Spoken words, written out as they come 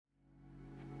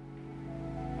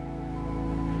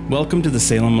Welcome to the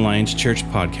Salem Alliance Church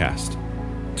podcast.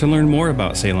 To learn more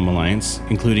about Salem Alliance,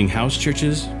 including house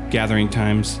churches, gathering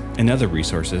times, and other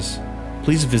resources,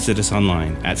 please visit us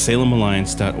online at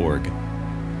salemalliance.org.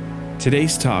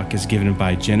 Today's talk is given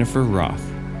by Jennifer Roth.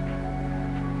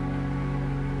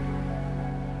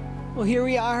 Well, here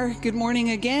we are. Good morning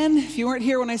again. If you weren't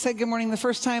here when I said good morning the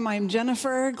first time, I'm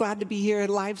Jennifer. Glad to be here at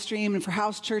live stream and for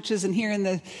house churches and here in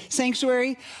the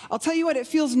sanctuary. I'll tell you what, it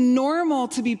feels normal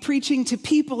to be preaching to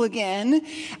people again,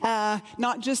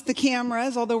 not just the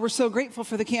cameras, although we're so grateful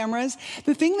for the cameras.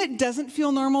 The thing that doesn't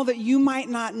feel normal that you might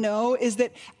not know is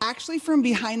that actually from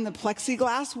behind the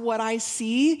plexiglass, what I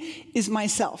see is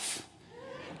myself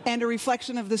and a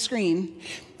reflection of the screen.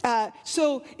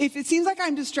 So if it seems like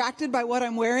I'm distracted by what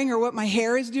I'm wearing or what my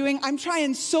hair is doing, I'm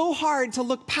trying so hard to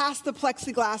look past the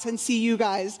plexiglass and see you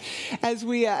guys as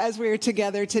we are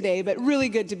together today, but really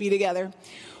good to be together.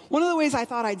 One of the ways I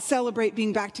thought I'd celebrate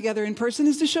being back together in person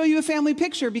is to show you a family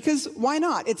picture, because why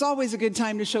not? It's always a good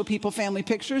time to show people family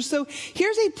pictures. So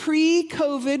here's a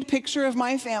pre-COVID picture of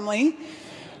my family.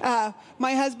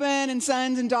 My husband and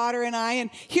sons and daughter and I. And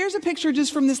here's a picture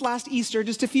just from this last Easter,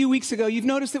 just a few weeks ago. You've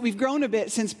noticed that we've grown a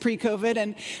bit since pre-COVID.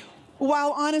 And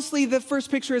while honestly, the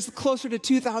first picture is closer to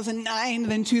 2009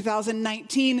 than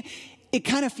 2019, it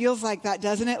kind of feels like that,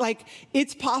 doesn't it? Like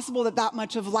it's possible that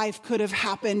much of life could have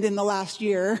happened in the last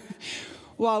year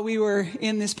while we were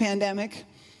in this pandemic.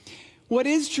 What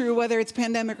is true, whether it's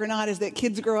pandemic or not, is that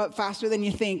kids grow up faster than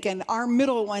you think. And our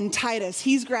middle one, Titus,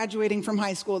 he's graduating from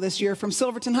high school this year from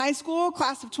Silverton High School,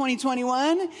 class of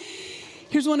 2021.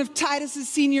 Here's one of Titus's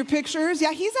senior pictures.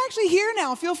 Yeah, he's actually here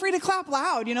now. Feel free to clap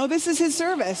loud. You know, this is his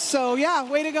service. So yeah,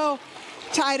 way to go,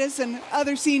 Titus and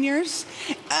other seniors.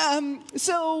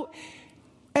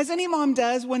 As any mom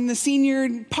does, when the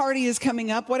senior party is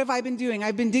coming up, what have I been doing?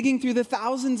 I've been digging through the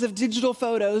thousands of digital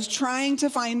photos, trying to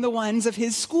find the ones of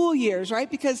his school years,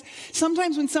 right? Because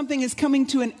sometimes when something is coming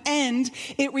to an end,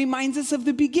 it reminds us of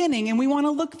the beginning, and we want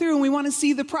to look through and we want to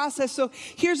see the process. So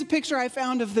here's a picture I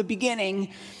found of the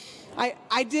beginning.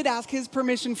 I did ask his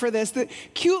permission for this. The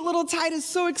cute little Titus,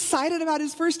 so excited about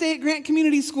his first day at Grant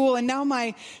Community School, and now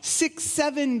my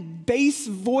 6'7"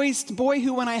 bass-voiced boy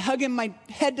who, when I hug him, my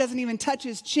head doesn't even touch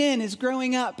his chin, is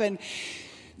growing up. And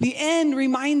the end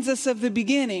reminds us of the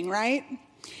beginning, right?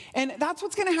 And that's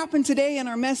what's going to happen today in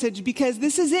our message, because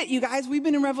this is it, you guys. We've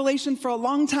been in Revelation for a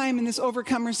long time in this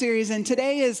Overcomer series, and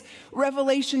today is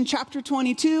Revelation chapter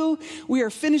 22. We are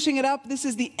finishing it up. This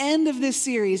is the end of this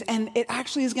series, and it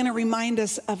actually is going to remind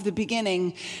us of the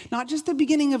beginning, not just the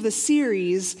beginning of the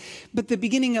series, but the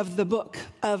beginning of the book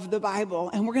of the Bible.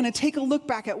 And we're going to take a look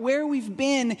back at where we've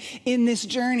been in this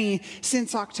journey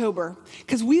since October,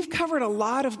 because we've covered a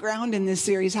lot of ground in this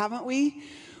series, haven't we?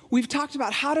 We've talked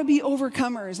about how to be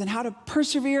overcomers and how to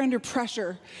persevere under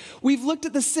pressure. We've looked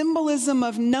at the symbolism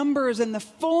of numbers and the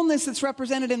fullness that's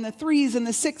represented in the 3s and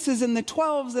the 6s and the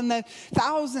 12s and the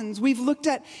thousands. We've looked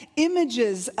at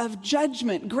images of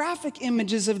judgment, graphic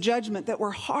images of judgment that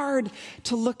were hard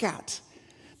to look at.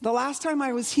 The last time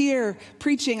I was here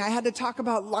preaching, I had to talk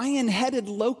about lion-headed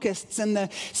locusts and the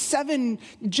 7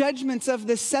 judgments of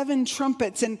the 7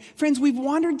 trumpets. And friends, we've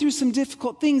wandered through some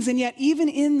difficult things, and yet even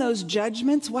in those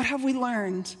judgments, what have we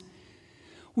learned?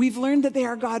 We've learned that they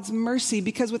are God's mercy,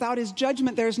 because without his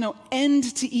judgment, there's no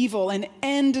end to evil, an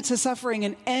end to suffering,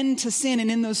 an end to sin.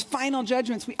 And in those final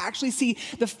judgments, we actually see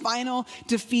the final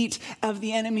defeat of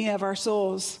the enemy of our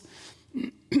souls.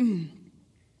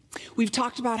 We've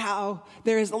talked about how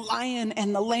there is the lion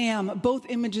and the lamb, both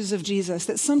images of Jesus,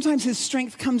 that sometimes his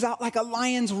strength comes out like a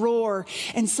lion's roar,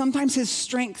 and sometimes his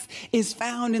strength is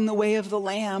found in the way of the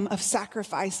lamb, of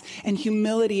sacrifice and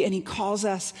humility, and he calls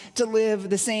us to live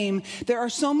the same. There are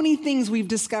so many things we've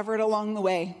discovered along the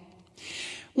way.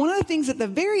 One of the things at the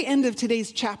very end of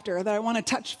today's chapter that I want to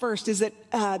touch first is that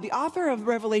the author of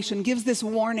Revelation gives this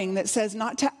warning that says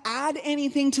not to add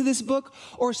anything to this book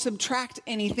or subtract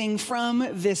anything from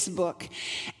this book.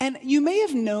 And you may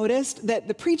have noticed that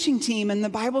the preaching team and the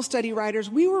Bible study writers,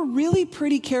 we were really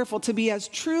pretty careful to be as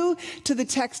true to the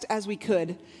text as we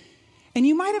could. And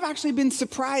you might have actually been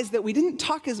surprised that we didn't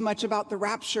talk as much about the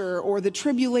rapture or the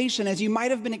tribulation as you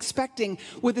might have been expecting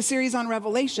with the series on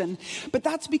Revelation. But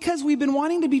that's because we've been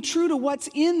wanting to be true to what's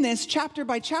in this chapter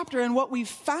by chapter, and what we've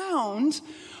found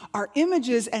are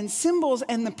images and symbols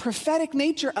and the prophetic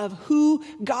nature of who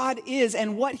God is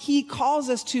and what he calls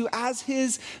us to as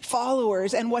his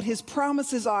followers and what his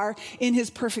promises are in his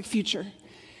perfect future.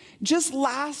 Just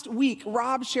last week,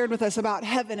 Rob shared with us about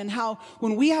heaven and how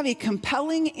when we have a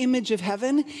compelling image of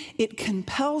heaven, it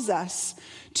compels us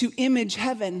to image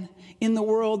heaven in the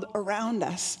world around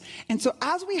us. And so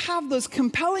as we have those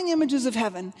compelling images of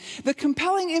heaven, the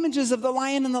compelling images of the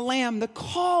lion and the lamb, the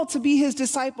call to be his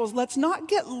disciples, let's not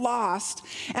get lost.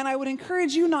 And I would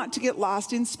encourage you not to get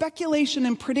lost in speculation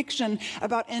and prediction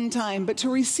about end time, but to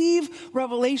receive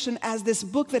Revelation as this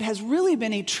book that has really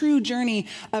been a true journey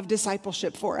of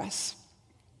discipleship for us.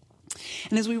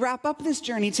 And as we wrap up this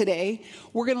journey today,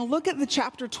 we're going to look at the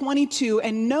chapter 22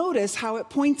 and notice how it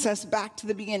points us back to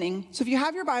the beginning. So if you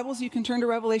have your Bibles, you can turn to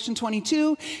Revelation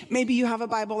 22. Maybe you have a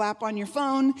Bible app on your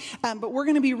phone, but we're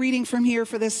going to be reading from here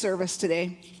for this service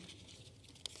today.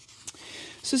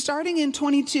 So starting in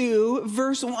 22,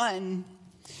 verse 1.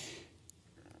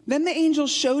 Then the angel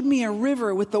showed me a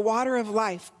river with the water of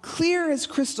life, clear as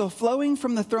crystal, flowing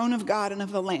from the throne of God and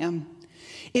of the Lamb.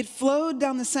 It flowed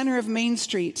down the center of Main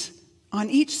Street. On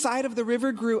each side of the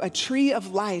river grew a tree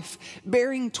of life,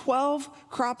 bearing 12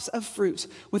 crops of fruit,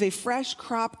 with a fresh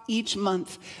crop each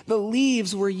month. The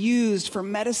leaves were used for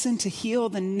medicine to heal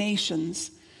the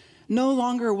nations. No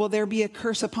longer will there be a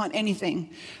curse upon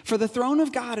anything, for the throne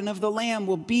of God and of the Lamb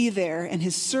will be there, and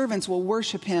his servants will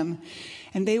worship him,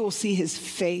 and they will see his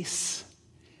face,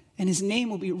 and his name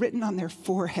will be written on their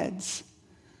foreheads.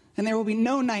 And there will be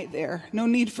no night there, no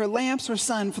need for lamps or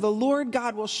sun, for the Lord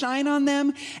God will shine on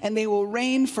them, and they will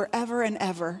reign forever and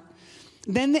ever.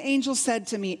 Then the angel said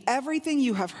to me, everything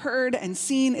you have heard and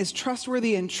seen is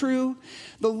trustworthy and true.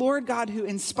 The Lord God who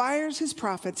inspires his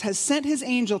prophets has sent his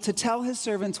angel to tell his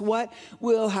servants what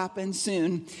will happen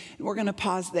soon. And we're going to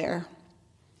pause there.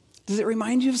 Does it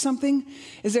remind you of something?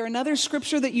 Is there another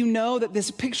scripture that you know that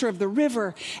this picture of the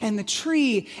river and the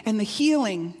tree and the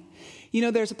healing? You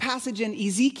know, there's a passage in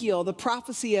Ezekiel, the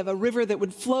prophecy of a river that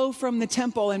would flow from the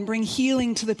temple and bring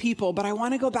healing to the people. But I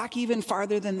want to go back even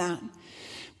farther than that.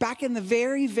 Back in the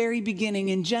very, very beginning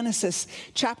in Genesis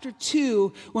chapter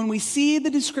 2, when we see the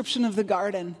description of the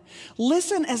garden,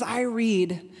 listen as I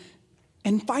read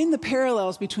and find the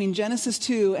parallels between Genesis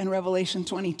 2 and Revelation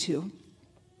 22.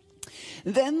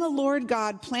 Then the Lord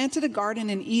God planted a garden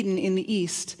in Eden in the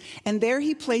east, and there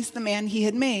he placed the man he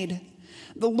had made.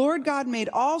 The Lord God made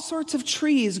all sorts of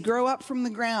trees grow up from the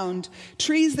ground,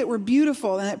 trees that were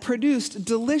beautiful and that produced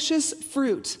delicious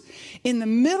fruit. In the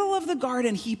middle of the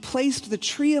garden, he placed the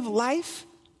tree of life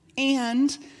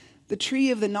and the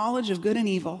tree of the knowledge of good and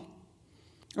evil.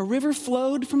 A river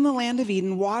flowed from the land of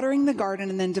Eden, watering the garden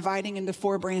and then dividing into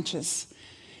 4 branches.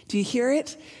 Do you hear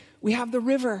it? We have the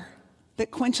river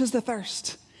that quenches the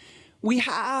thirst. We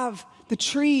have the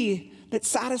tree that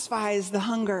satisfies the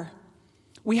hunger.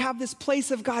 We have this place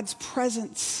of God's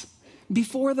presence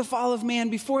before the fall of man,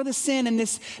 before the sin, and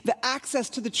the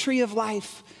access to the tree of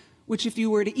life, which if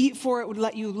you were to eat for it would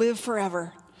let you live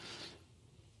forever.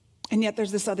 And yet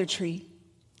there's this other tree.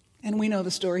 And we know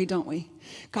the story, don't we?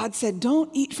 God said,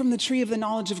 don't eat from the tree of the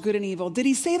knowledge of good and evil. Did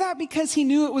he say that because he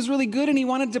knew it was really good and he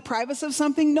wanted to deprive us of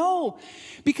something? No,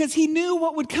 because he knew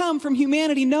what would come from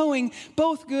humanity knowing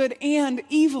both good and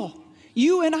evil.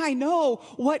 You and I know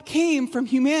what came from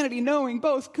humanity knowing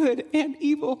both good and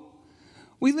evil.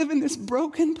 We live in this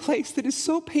broken place that is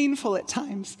so painful at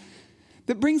times,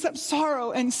 that brings up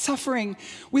sorrow and suffering.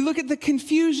 We look at the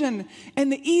confusion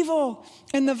and the evil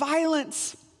and the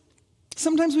violence.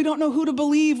 Sometimes we don't know who to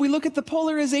believe. We look at the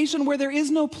polarization where there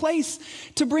is no place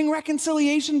to bring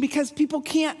reconciliation because people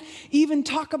can't even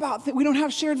talk about that. We don't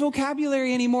have shared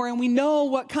vocabulary anymore, and we know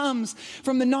what comes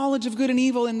from the knowledge of good and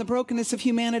evil and the brokenness of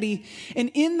humanity. And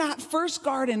in that first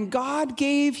garden, God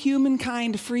gave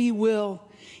humankind free will.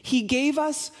 He gave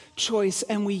us choice,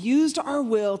 and we used our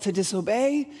will to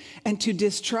disobey and to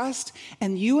distrust.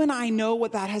 And you and I know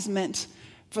what that has meant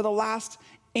for the last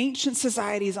ancient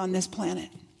societies on this planet.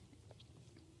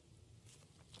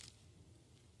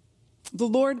 The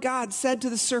Lord God said to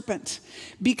the serpent,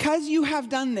 because you have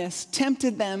done this,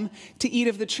 tempted them to eat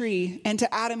of the tree, and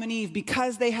to Adam and Eve,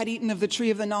 because they had eaten of the tree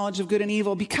of the knowledge of good and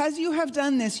evil, because you have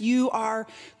done this, you are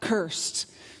cursed.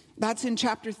 That's in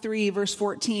chapter 3, verse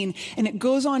 14. And it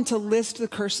goes on to list the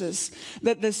curses.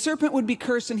 That the serpent would be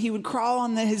cursed and he would crawl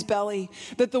on his belly.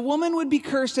 That the woman would be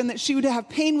cursed and that she would have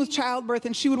pain with childbirth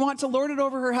and she would want to lord it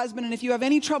over her husband. And if you have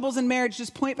any troubles in marriage,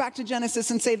 just point back to Genesis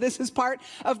and say, this is part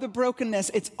of the brokenness.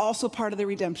 It's also part of the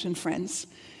redemption, friends.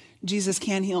 Jesus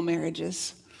can heal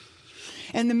marriages.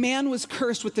 And the man was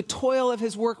cursed with the toil of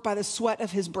his work by the sweat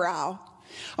of his brow.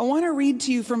 I want to read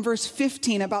to you from verse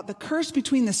 15 about the curse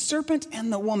between the serpent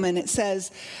and the woman. It says,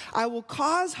 I will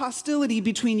cause hostility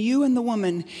between you and the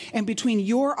woman, and between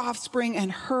your offspring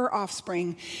and her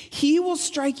offspring. He will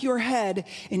strike your head,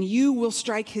 and you will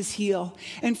strike his heel.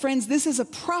 And friends, this is a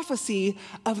prophecy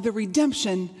of the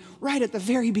redemption right at the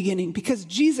very beginning, because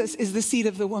Jesus is the seed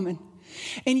of the woman.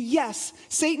 And yes,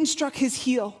 Satan struck his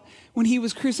heel when he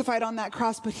was crucified on that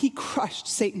cross, but he crushed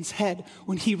Satan's head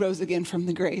when he rose again from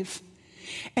the grave.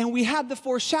 And we had the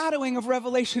foreshadowing of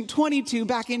Revelation 22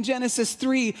 back in Genesis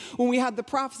 3 when we had the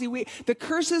prophecy. The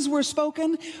curses were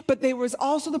spoken, but there was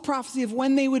also the prophecy of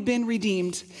when they would be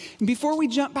redeemed. And before we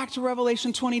jump back to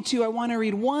Revelation 22, I want to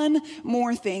read one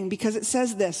more thing because it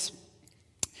says this.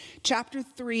 Chapter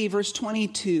 3, verse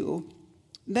 22.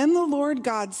 Then the Lord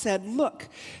God said, "Look,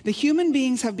 the human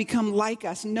beings have become like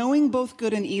us, knowing both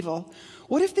good and evil.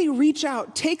 What if they reach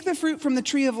out, take the fruit from the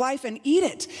tree of life and eat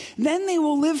it? Then they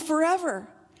will live forever."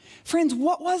 Friends,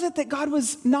 what was it that God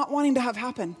was not wanting to have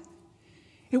happen?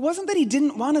 It wasn't that he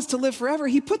didn't want us to live forever.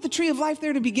 He put the tree of life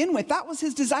there to begin with. That was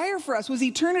his desire for us, was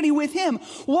eternity with him.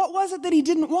 What was it that he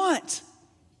didn't want?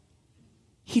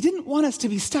 He didn't want us to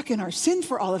be stuck in our sin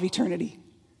for all of eternity.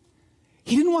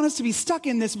 He didn't want us to be stuck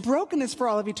in this brokenness for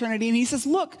all of eternity. And he says,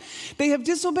 look, they have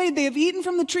disobeyed. They have eaten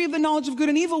from the tree of the knowledge of good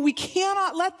and evil. We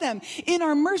cannot let them, in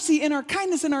our mercy, in our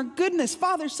kindness, in our goodness,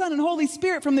 Father, Son, and Holy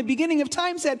Spirit from the beginning of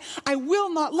time said, I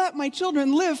will not let my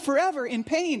children live forever in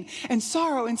pain and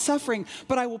sorrow and suffering,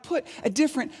 but I will put a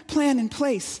different plan in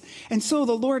place. And so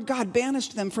the Lord God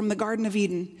banished them from the Garden of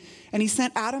Eden. And he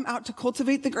sent Adam out to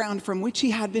cultivate the ground from which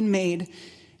he had been made.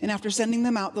 And after sending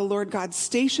them out, the Lord God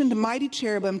stationed mighty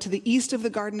cherubim to the east of the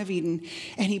Garden of Eden,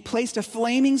 and he placed a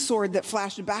flaming sword that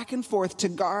flashed back and forth to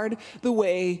guard the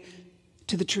way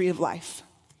to the tree of life.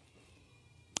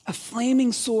 A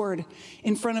flaming sword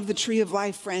in front of the tree of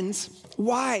life, friends.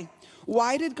 Why?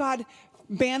 Why did God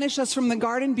banish us from the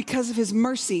garden? Because of his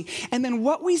mercy. And then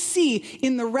what we see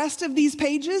in the rest of these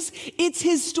pages, it's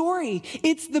his story.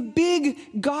 It's the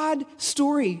big God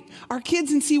story. Our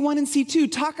kids in C1 and C2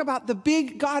 talk about the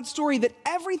big God story, that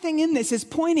everything in this is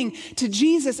pointing to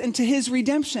Jesus and to his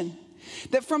redemption.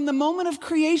 That from the moment of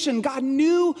creation, God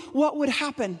knew what would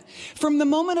happen. From the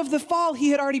moment of the fall, he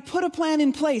had already put a plan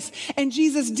in place. And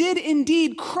Jesus did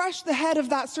indeed crush the head of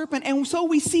that serpent. And so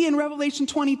we see in Revelation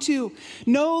 22,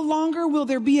 no longer will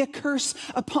there be a curse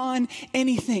upon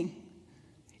anything.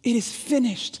 It is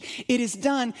finished. It is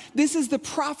done. This is the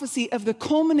prophecy of the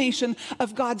culmination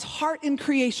of God's heart in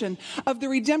creation, of the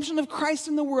redemption of Christ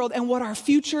in the world, and what our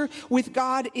future with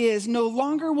God is. No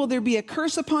longer will there be a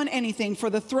curse upon anything,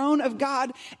 for the throne of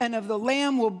God and of the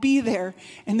Lamb will be there,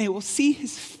 and they will see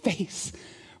his face.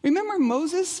 Remember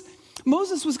Moses?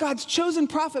 Moses was God's chosen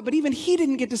prophet, but even he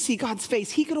didn't get to see God's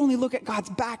face. He could only look at God's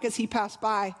back as he passed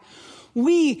by.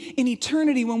 We, in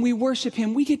eternity, when we worship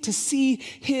him, we get to see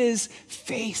his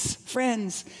face.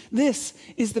 Friends, this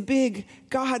is the big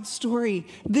God story.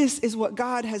 This is what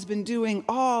God has been doing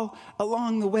all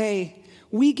along the way.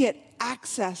 We get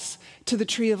access to the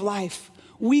tree of life.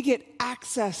 We get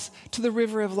access to the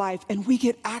river of life, and we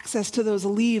get access to those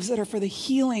leaves that are for the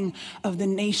healing of the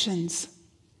nations.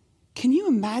 Can you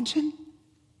imagine?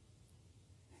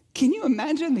 Can you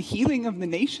imagine the healing of the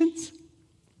nations?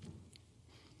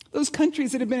 Those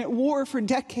countries that have been at war for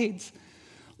decades,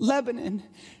 Lebanon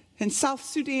and South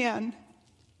Sudan,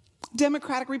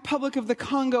 Democratic Republic of the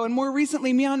Congo, and more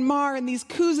recently Myanmar, and these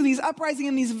coups and these uprisings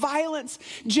and these violence,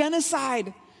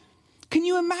 genocide. Can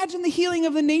you imagine the healing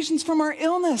of the nations from our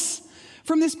illness,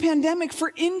 from this pandemic,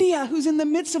 for India, who's in the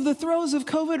midst of the throes of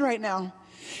COVID right now?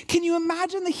 Can you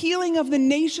imagine the healing of the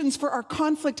nations for our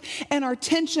conflict and our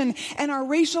tension and our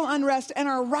racial unrest and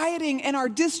our rioting and our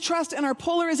distrust and our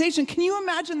polarization? Can you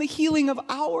imagine the healing of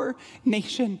our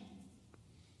nation?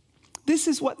 This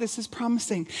is what this is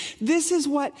promising. This is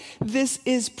what this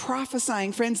is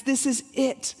prophesying, friends. This is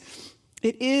it.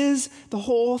 It is the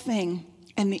whole thing.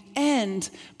 And the end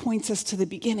points us to the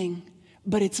beginning.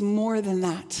 But it's more than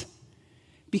that.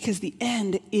 Because the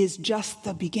end is just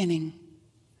the beginning.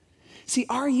 See,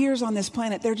 our years on this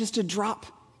planet, they're just a drop.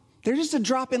 They're just a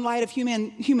drop in light of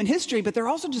human history, but they're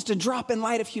also just a drop in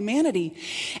light of humanity.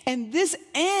 And this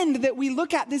end that we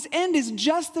look at, this end is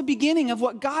just the beginning of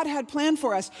what God had planned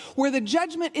for us, where the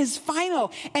judgment is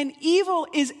final and evil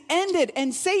is ended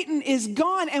and Satan is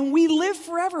gone and we live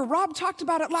forever. Rob talked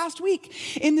about it last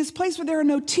week, in this place where there are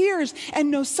no tears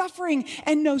and no suffering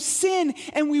and no sin,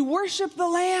 and we worship the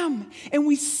Lamb and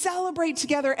we celebrate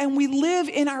together and we live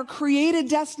in our created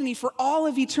destiny for all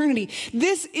of eternity.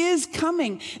 This is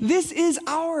coming. This is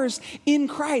ours in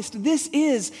Christ. This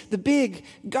is the big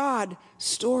God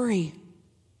story.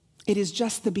 It is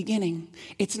just the beginning.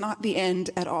 It's not the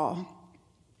end at all.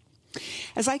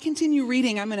 As I continue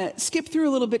reading, I'm going to skip through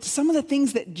a little bit to some of the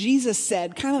things that Jesus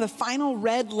said, kind of the final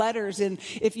red letters. And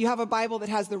if you have a Bible that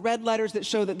has the red letters that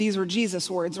show that these were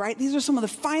Jesus' words, right? These are some of the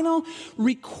final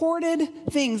recorded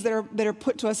things that are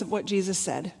put to us of what Jesus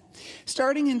said.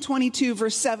 starting in 22,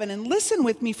 verse 7. And listen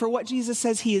with me for what Jesus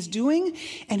says he is doing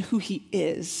and who he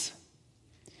is.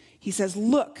 He says,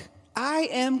 "Look, I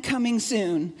am coming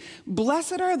soon.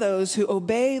 Blessed are those who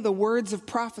obey the words of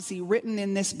prophecy written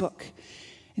in this book."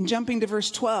 And jumping to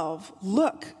verse 12,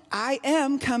 "Look, I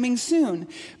am coming soon,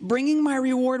 bringing my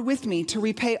reward with me to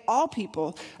repay all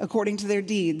people according to their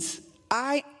deeds.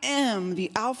 I am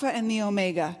the Alpha and the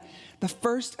Omega, the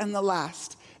first and the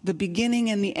last, the beginning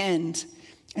and the end."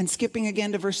 And skipping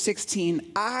again to verse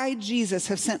 16, "I, Jesus,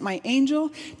 have sent my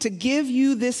angel to give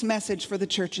you this message for the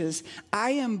churches.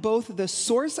 I am both the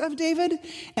source of David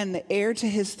and the heir to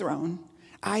his throne.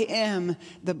 I am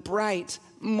the bright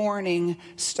morning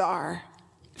star."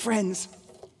 Friends,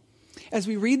 as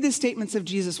we read the statements of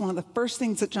Jesus, one of the first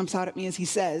things that jumps out at me is he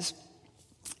says,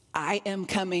 "I am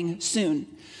coming soon."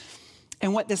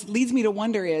 And what this leads me to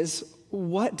wonder is,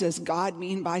 what does God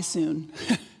mean by soon?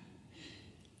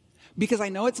 Because I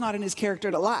know it's not in his character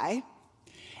to lie,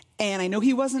 and I know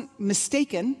he wasn't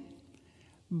mistaken,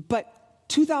 but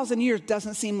 2,000 years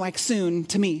doesn't seem like soon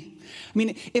to me. I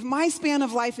mean, if my span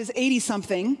of life is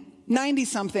 80-something,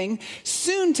 90-something,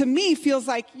 soon to me feels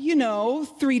like,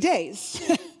 3 days,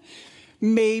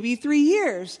 maybe 3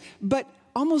 years, but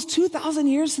almost 2,000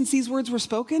 years since these words were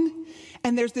spoken,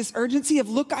 and there's this urgency of,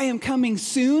 "Look, I am coming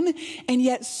soon," and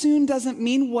yet soon doesn't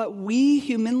mean what we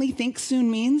humanly think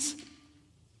soon means.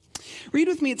 Read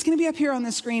with me, it's going to be up here on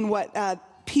the screen what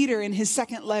Peter in his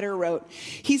second letter wrote.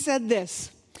 He said this,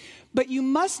 "But you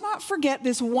must not forget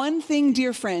this one thing,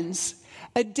 dear friends.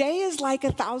 A day is like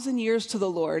 1,000 years to the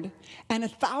Lord, and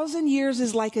 1,000 years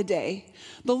is like a day.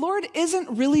 The Lord isn't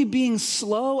really being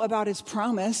slow about his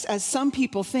promise, as some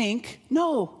people think.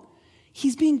 No,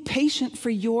 he's being patient for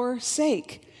your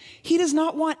sake. He does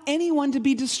not want anyone to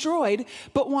be destroyed,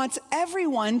 but wants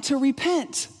everyone to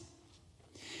repent."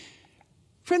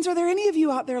 Friends, are there any of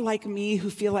you out there like me who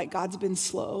feel like God's been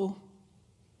slow?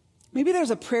 Maybe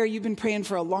there's a prayer you've been praying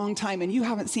for a long time and you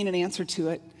haven't seen an answer to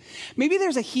it. Maybe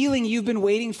there's a healing you've been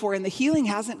waiting for and the healing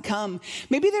hasn't come.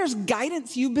 Maybe there's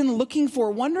guidance you've been looking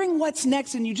for, wondering what's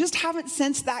next, and you just haven't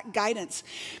sensed that guidance.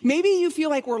 Maybe you feel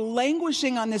like we're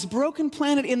languishing on this broken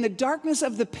planet in the darkness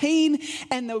of the pain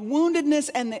and the woundedness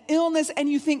and the illness, and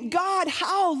you think, "God,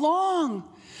 how long?"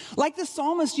 Like the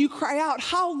psalmist, you cry out,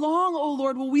 "How long, O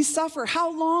Lord, will we suffer?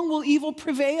 How long will evil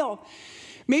prevail?"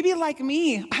 Maybe like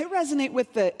me, I resonate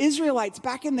with the Israelites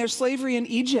back in their slavery in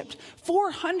Egypt.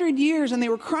 400 years, and they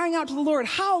were crying out to the Lord,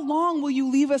 "How long will you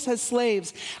leave us as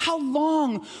slaves? How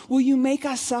long will you make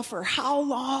us suffer? How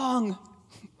long?"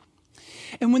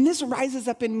 And when this rises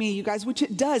up in me, you guys, which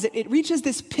it does, it reaches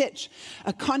this pitch,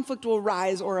 a conflict will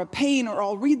rise, or a pain, or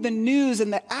I'll read the news,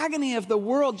 and the agony of the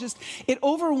world it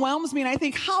overwhelms me, and I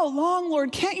think, "How long,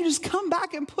 Lord? Can't you just come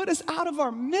back and put us out of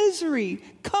our misery?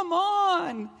 Come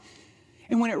on."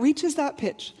 And when it reaches that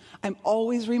pitch, I'm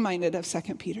always reminded of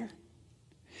 2 Peter.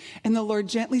 And the Lord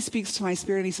gently speaks to my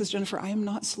spirit, and he says, "Jennifer, I am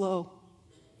not slow,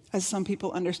 as some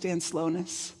people understand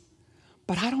slowness.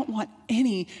 But I don't want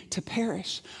any to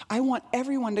perish. I want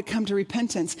everyone to come to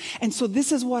repentance." And so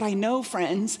this is what I know,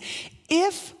 friends.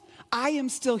 If I am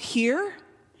still here,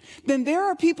 then there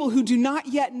are people who do not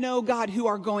yet know God who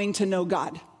are going to know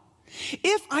God.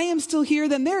 If I am still here,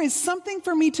 then there is something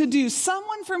for me to do,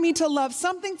 someone for me to love,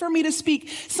 something for me to speak,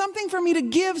 something for me to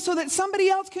give so that somebody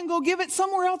else can go give it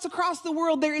somewhere else across the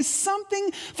world. There is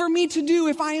something for me to do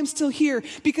if I am still here,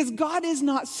 because God is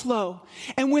not slow.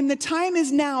 And when the time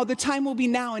is now, the time will be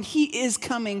now, and he is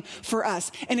coming for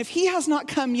us. And if he has not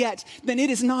come yet, then it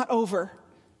is not over.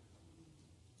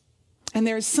 And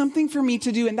there is something for me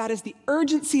to do, and that is the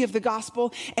urgency of the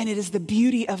gospel, and it is the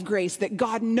beauty of grace, that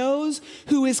God knows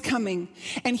who is coming,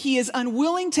 and he is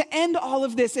unwilling to end all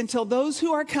of this until those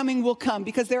who are coming will come,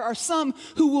 because there are some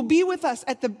who will be with us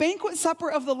at the banquet supper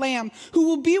of the Lamb, who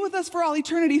will be with us for all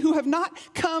eternity, who have not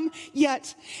come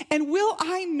yet. And will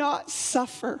I not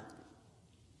suffer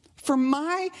for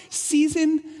my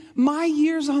season, my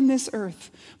years on this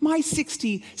earth, my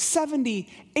 60, 70,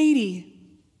 80,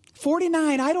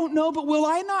 49, I don't know, but will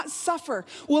I not suffer?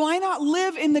 Will I not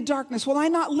live in the darkness? Will I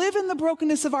not live in the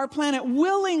brokenness of our planet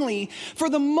willingly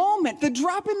for the moment, the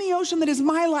drop in the ocean that is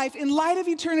my life, in light of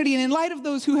eternity and in light of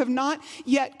those who have not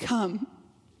yet come?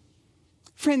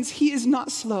 Friends, he is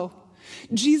not slow.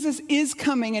 Jesus is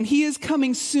coming, and he is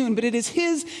coming soon, but it is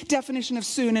his definition of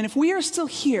soon. And if we are still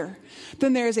here,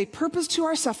 then there is a purpose to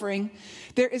our suffering,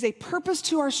 there is a purpose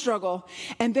to our struggle,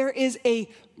 and there is a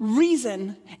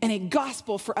reason and a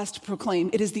gospel for us to proclaim.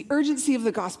 It is the urgency of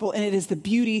the gospel, and it is the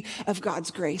beauty of God's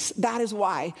grace. That is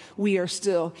why we are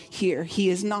still here. He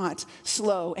is not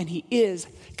slow, and he is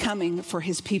coming for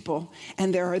his people,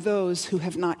 and there are those who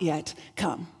have not yet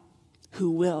come.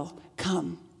 who will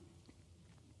come.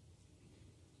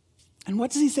 And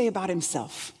what does he say about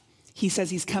himself? He says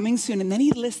he's coming soon, and then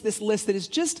he lists this list that is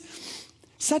just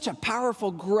such a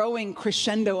powerful, growing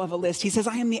crescendo of a list. He says,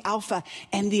 I am the Alpha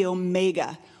and the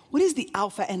Omega. What is the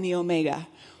Alpha and the Omega?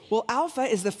 Well, Alpha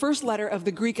is the first letter of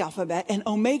the Greek alphabet, and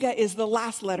Omega is the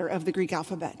last letter of the Greek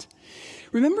alphabet.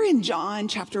 Remember in John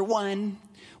chapter 1,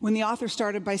 when the author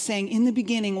started by saying, in the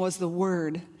beginning was the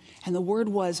Word, and the Word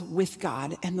was with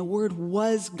God, and the Word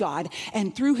was God,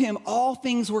 and through him all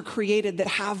things were created that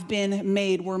have been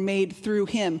made, were made through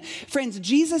him. Friends,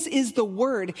 Jesus is the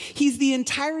Word. He's the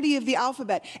entirety of the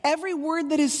alphabet. Every word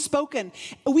that is spoken,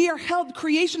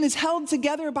 creation is held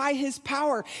together by his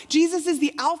power. Jesus is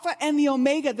the Alpha and the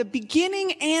Omega, the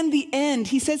beginning and the end.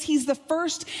 He says he's the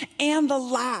first and the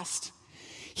last.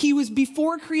 He was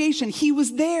before creation. He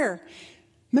was there.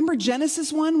 Remember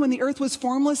Genesis 1, when the earth was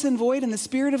formless and void and the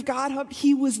Spirit of God hovered?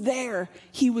 He was there.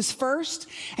 He was first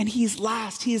and he's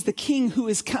last. He is the King who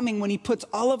is coming when he puts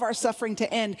all of our suffering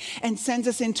to end and sends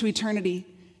us into eternity.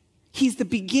 He's the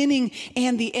beginning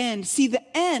and the end. See, the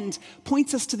end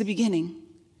points us to the beginning,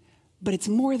 but it's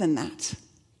more than that.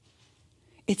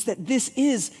 It's that this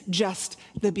is just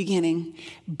the beginning,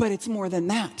 but it's more than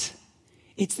that.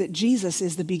 It's that Jesus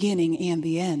is the beginning and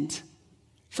the end.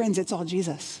 Friends, it's all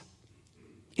Jesus.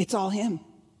 It's all him.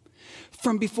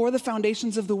 From before the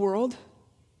foundations of the world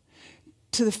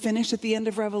to the finish at the end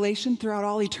of Revelation, throughout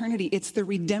all eternity, it's the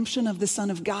redemption of the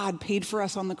Son of God paid for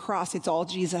us on the cross. It's all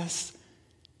Jesus.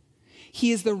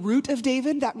 He is the root of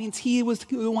David. That means he was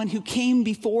the one who came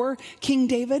before King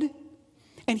David.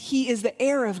 And he is the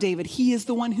heir of David. He is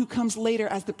the one who comes later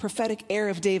as the prophetic heir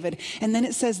of David. And then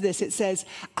it says this, it says,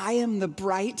 I am the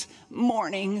bright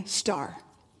morning star.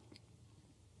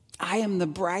 I am the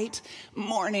bright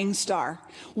morning star.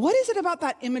 What is it about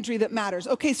that imagery that matters?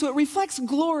 Okay, so it reflects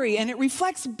glory and it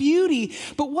reflects beauty,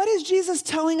 but what is Jesus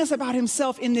telling us about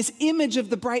himself in this image of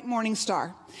the bright morning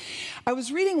star? I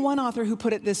was reading one author who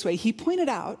put it this way. He pointed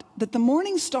out that the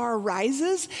morning star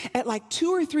rises at like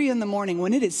 2 or 3 in the morning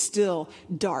when it is still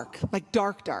dark, like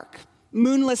dark, dark.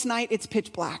 Moonless night, it's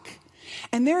pitch black.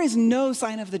 And there is no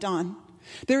sign of the dawn.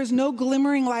 There is no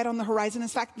glimmering light on the horizon. In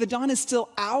fact, the dawn is still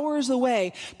hours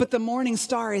away, but the morning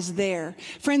star is there.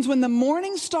 Friends, when the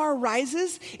morning star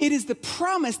rises, it is the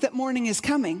promise that morning is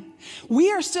coming.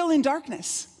 We are still in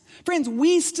darkness. Friends,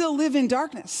 we still live in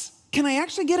darkness. Can I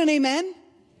actually get an amen?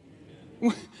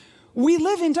 We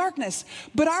live in darkness,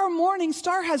 but our morning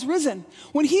star has risen.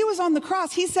 When he was on the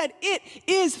cross, he said, it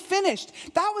is finished.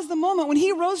 That was the moment when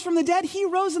he rose from the dead. He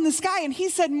rose in the sky and he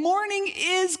said, morning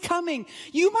is coming.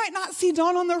 You might not see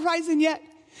dawn on the horizon yet.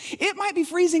 It might be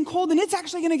freezing cold, and it's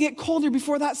actually going to get colder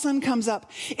before that sun comes up.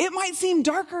 It might seem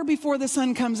darker before the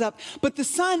sun comes up, but the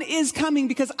sun is coming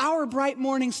because our bright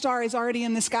morning star is already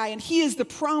in the sky, and he is the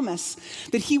promise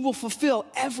that he will fulfill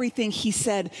everything he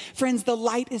said. Friends, the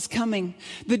light is coming.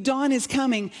 The dawn is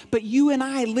coming, but you and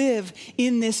I live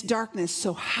in this darkness.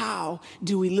 So how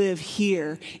do we live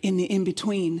here in the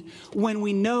in-between when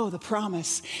we know the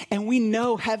promise and we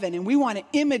know heaven and we want to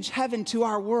image heaven to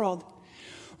our world?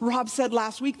 Rob said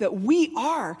last week that we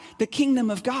are the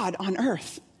kingdom of God on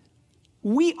earth.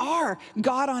 We are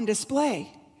God on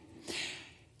display.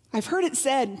 I've heard it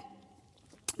said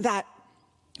that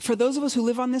for those of us who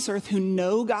live on this earth who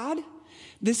know God,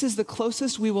 this is the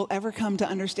closest we will ever come to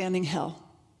understanding hell.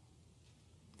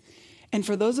 And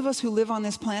for those of us who live on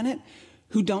this planet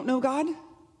who don't know God,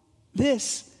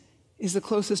 this is the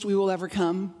closest we will ever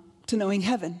come to knowing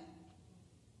heaven.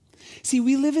 See,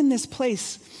 we live in this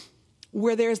place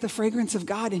where there is the fragrance of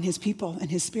God in his people and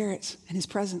his spirit and his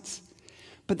presence.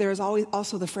 But there is always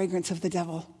also the fragrance of the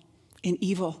devil and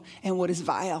evil and what is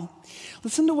vile.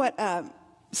 Listen to what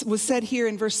was said here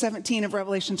in verse 17 of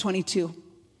Revelation 22.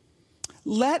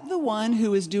 Let the one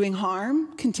who is doing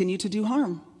harm continue to do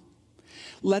harm.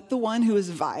 Let the one who is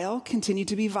vile continue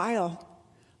to be vile.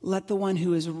 Let the one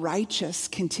who is righteous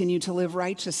continue to live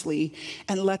righteously.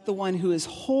 And let the one who is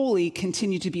holy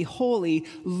continue to be holy.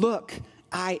 Look,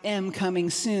 I am coming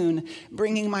soon,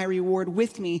 bringing my reward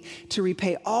with me to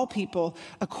repay all people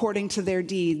according to their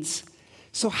deeds.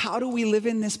 So how do we live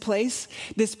in this place?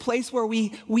 This place where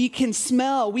we can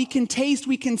smell, we can taste,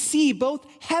 we can see both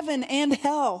heaven and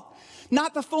hell.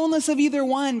 Not the fullness of either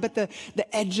one, but the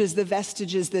edges, the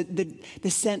vestiges, the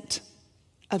scent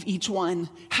of each one.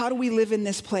 How do we live in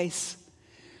this place?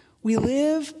 We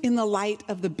live in the light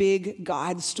of the big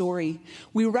God story.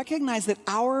 We recognize that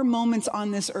our moments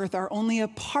on this earth are only a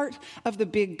part of the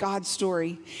big God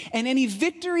story. And any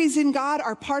victories in God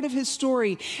are part of his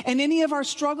story. And any of our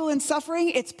struggle and suffering,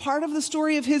 it's part of the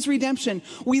story of his redemption.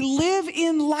 We live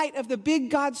in light of the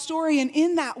big God story, and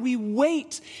in that we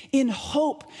wait in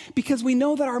hope because we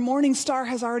know that our morning star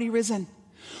has already risen.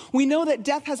 We know that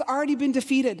death has already been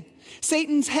defeated.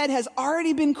 Satan's head has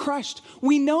already been crushed.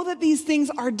 We know that these things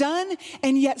are done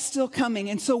and yet still coming.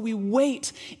 And so we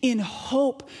wait in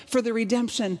hope for the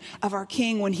redemption of our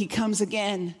King when he comes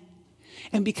again.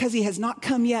 And because he has not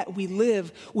come yet, we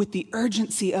live with the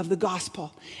urgency of the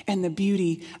gospel and the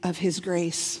beauty of his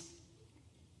grace.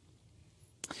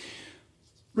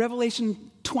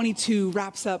 Revelation 22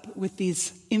 wraps up with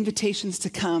these invitations to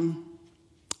come.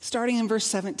 Starting in verse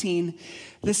 17,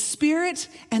 the Spirit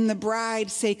and the bride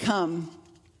say, come.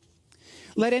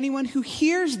 Let anyone who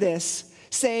hears this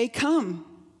say, come.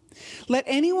 Let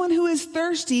anyone who is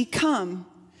thirsty come.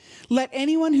 Let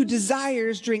anyone who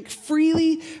desires drink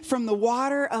freely from the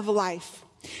water of life.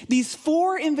 These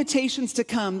 4 invitations to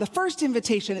come. The first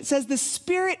invitation, it says the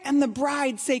Spirit and the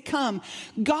bride say, come.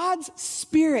 God's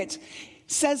Spirit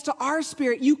says to our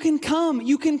spirit, you can come.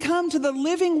 You can come to the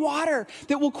living water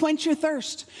that will quench your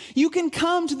thirst. You can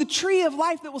come to the tree of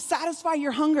life that will satisfy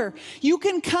your hunger. You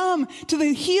can come to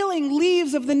the healing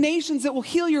leaves of the nations that will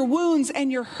heal your wounds and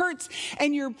your hurts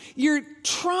and your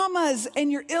traumas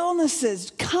and your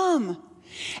illnesses. Come.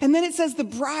 And then it says the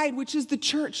bride, which is the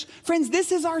church. Friends,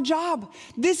 this is our job.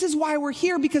 This is why we're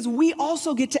here, because we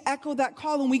also get to echo that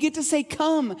call, and we get to say,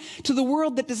 come to the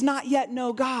world that does not yet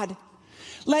know God.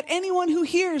 Let anyone who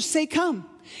hears say, come.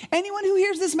 Anyone who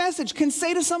hears this message can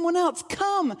say to someone else,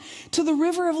 come to the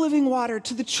river of living water,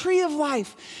 to the tree of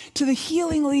life, to the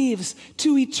healing leaves,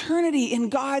 to eternity in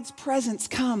God's presence,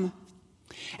 come.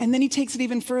 And then he takes it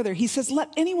even further. He says,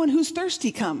 let anyone who's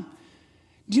thirsty come.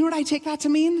 Do you know what I take that to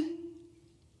mean?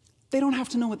 They don't have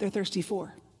to know what they're thirsty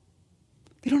for.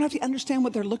 They don't have to understand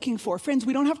what they're looking for. Friends,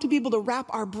 we don't have to be able to wrap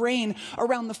our brain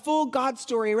around the full God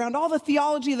story, around all the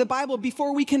theology of the Bible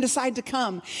before we can decide to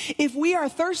come. If we are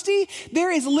thirsty,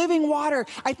 there is living water.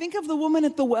 I think of the woman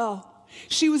at the well.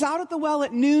 She was out at the well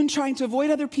at noon trying to avoid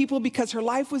other people because her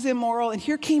life was immoral. And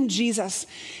here came Jesus.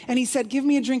 And he said, give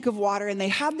me a drink of water. And they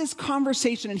had this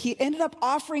conversation. And he ended up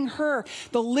offering her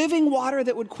the living water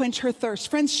that would quench her thirst.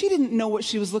 Friends, she didn't know what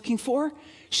she was looking for.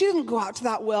 She didn't go out to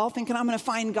that well thinking, I'm going to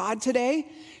find God today.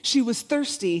 She was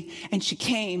thirsty, and she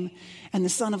came, and the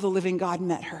Son of the living God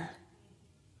met her.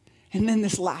 And then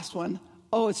this last one.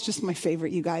 Oh, it's just my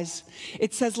favorite, you guys.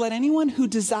 It says, let anyone who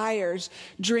desires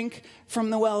drink from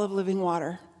the well of living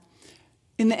water.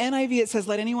 In the NIV, it says,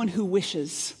 let anyone who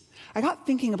wishes. I got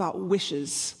thinking about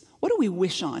wishes. What do we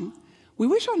wish on? We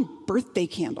wish on birthday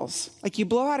candles. Like you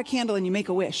blow out a candle and you make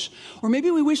a wish. Or maybe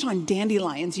we wish on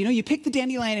dandelions. You know, you pick the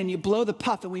dandelion and you blow the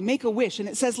puff and we make a wish. And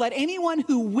it says, let anyone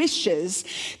who wishes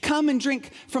come and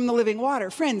drink from the living water.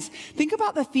 Friends, think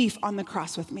about the thief on the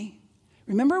cross with me.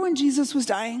 Remember when Jesus was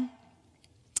dying?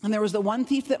 And there was the one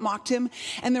thief that mocked him.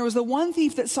 And there was the one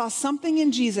thief that saw something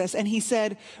in Jesus. And he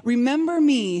said, remember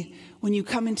me when you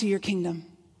come into your kingdom.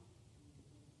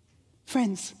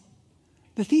 Friends,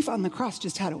 the thief on the cross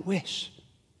just had a wish.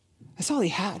 That's all he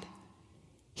had.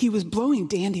 He was blowing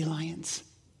dandelions.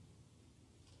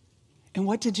 And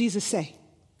what did Jesus say?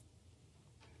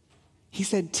 He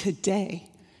said, today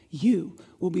you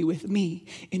will be with me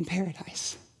in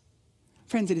paradise.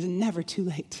 Friends, it is never too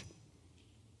late.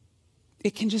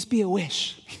 It can just be a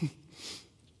wish.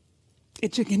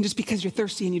 It can just because you're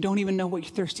thirsty and you don't even know what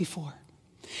you're thirsty for.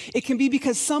 It can be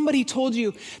because somebody told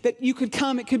you that you could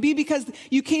come. It could be because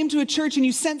you came to a church and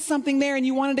you sensed something there and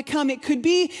you wanted to come. It could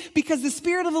be because the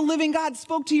Spirit of the living God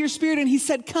spoke to your spirit and he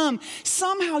said, come.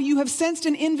 Somehow you have sensed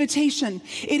an invitation.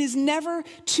 It is never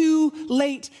too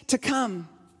late to come.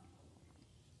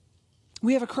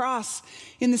 We have a cross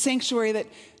in the sanctuary that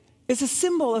is a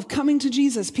symbol of coming to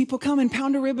Jesus. People come and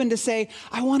pound a ribbon to say,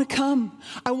 I want to come.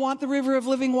 I want the river of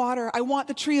living water. I want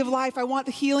the tree of life. I want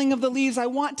the healing of the leaves. I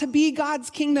want to be God's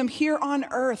kingdom here on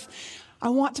earth. I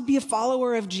want to be a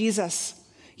follower of Jesus.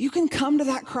 You can come to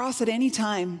that cross at any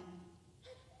time.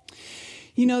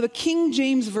 You know, the King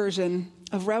James Version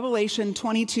of Revelation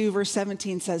 22 verse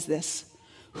 17 says this,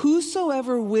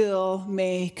 whosoever will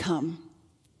may come.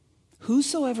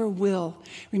 Whosoever will.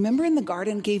 Remember in the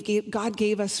garden, God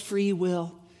gave us free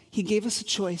will. He gave us a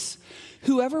choice.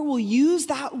 Whoever will use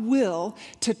that will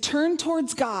to turn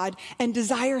towards God and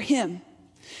desire him,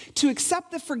 to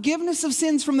accept the forgiveness of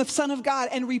sins from the Son of God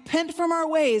and repent from our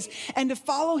ways and to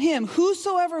follow him,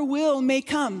 whosoever will may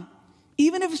come.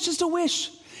 Even if it's just a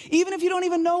wish. Even if you don't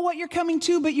even know what you're coming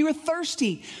to, but you're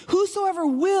thirsty, whosoever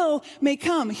will may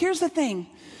come. Here's the thing.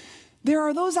 There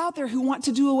are those out there who want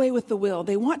to do away with the will.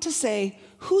 They want to say,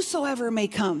 whosoever may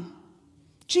come.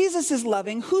 Jesus is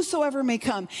loving, whosoever may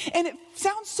come. And it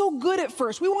sounds so good at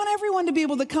first. We want everyone to be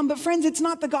able to come, but friends, it's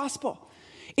not the gospel.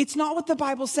 It's not what the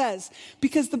Bible says,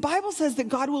 because the Bible says that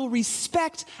God will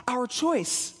respect our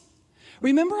choice.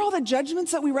 Remember all the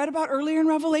judgments that we read about earlier in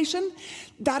Revelation?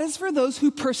 That is for those who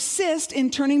persist in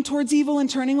turning towards evil and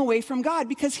turning away from God.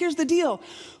 Because here's the deal.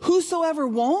 Whosoever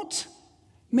won't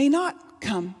may not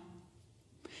come.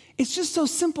 It's just so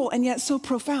simple and yet so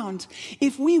profound.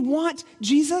 If we want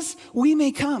Jesus, we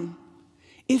may come.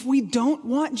 If we don't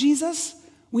want Jesus,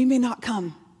 we may not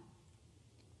come.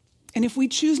 And if we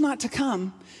choose not to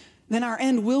come, then our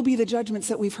end will be the judgments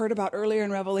that we've heard about earlier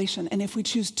in Revelation. And if we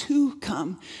choose to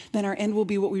come, then our end will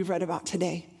be what we've read about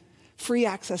today. Free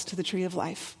access to the tree of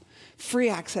life, free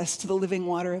access to the living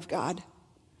water of God,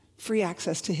 free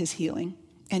access to his healing,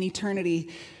 and eternity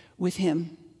with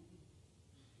him.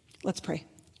 Let's pray.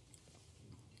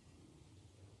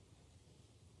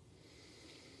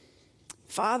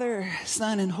 Father,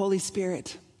 Son, and Holy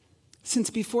Spirit, since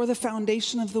before the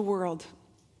foundation of the world,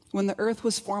 when the earth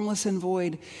was formless and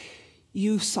void,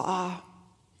 you saw,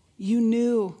 you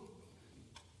knew,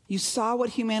 you saw what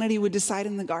humanity would decide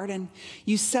in the garden.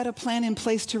 You set a plan in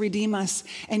place to redeem us,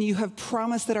 and you have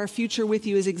promised that our future with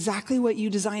you is exactly what you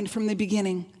designed from the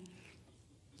beginning.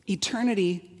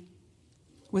 Eternity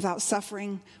without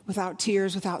suffering, without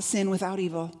tears, without sin, without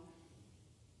evil.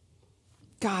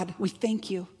 God, we thank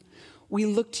you. We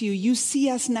look to you. You see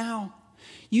us now.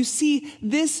 You see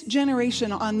this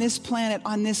generation on this planet,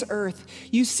 on this earth.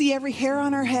 You see every hair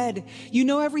on our head. You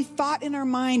know every thought in our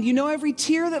mind. You know every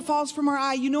tear that falls from our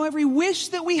eye. You know every wish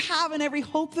that we have and every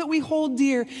hope that we hold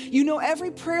dear. You know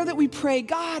every prayer that we pray.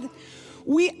 God,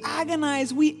 we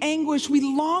agonize, we anguish, we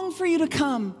long for you to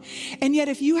come. And yet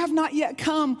if you have not yet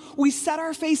come, we set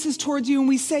our faces towards you and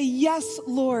we say, yes,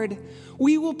 Lord.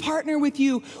 We will partner with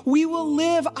you. We will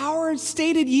live our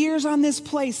stated years on this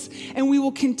place, and we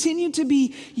will continue to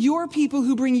be your people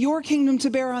who bring your kingdom to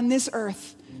bear on this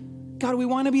earth. God, we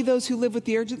want to be those who live with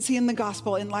the urgency in the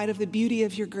gospel in light of the beauty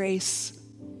of your grace.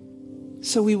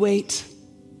 So we wait.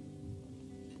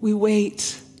 We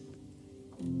wait.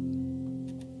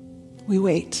 We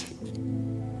wait.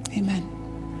 Amen.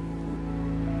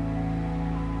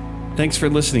 Thanks for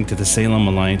listening to the Salem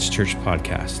Alliance Church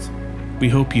podcast. We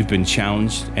hope you've been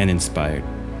challenged and inspired.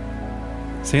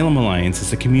 Salem Alliance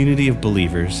is a community of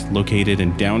believers located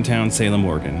in downtown Salem,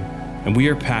 Oregon, and we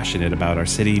are passionate about our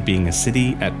city being a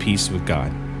city at peace with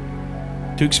God.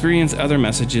 To experience other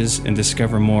messages and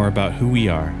discover more about who we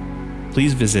are,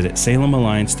 please visit at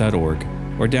salemalliance.org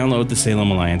or download the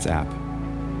Salem Alliance app.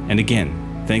 And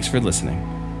again, thanks for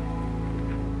listening.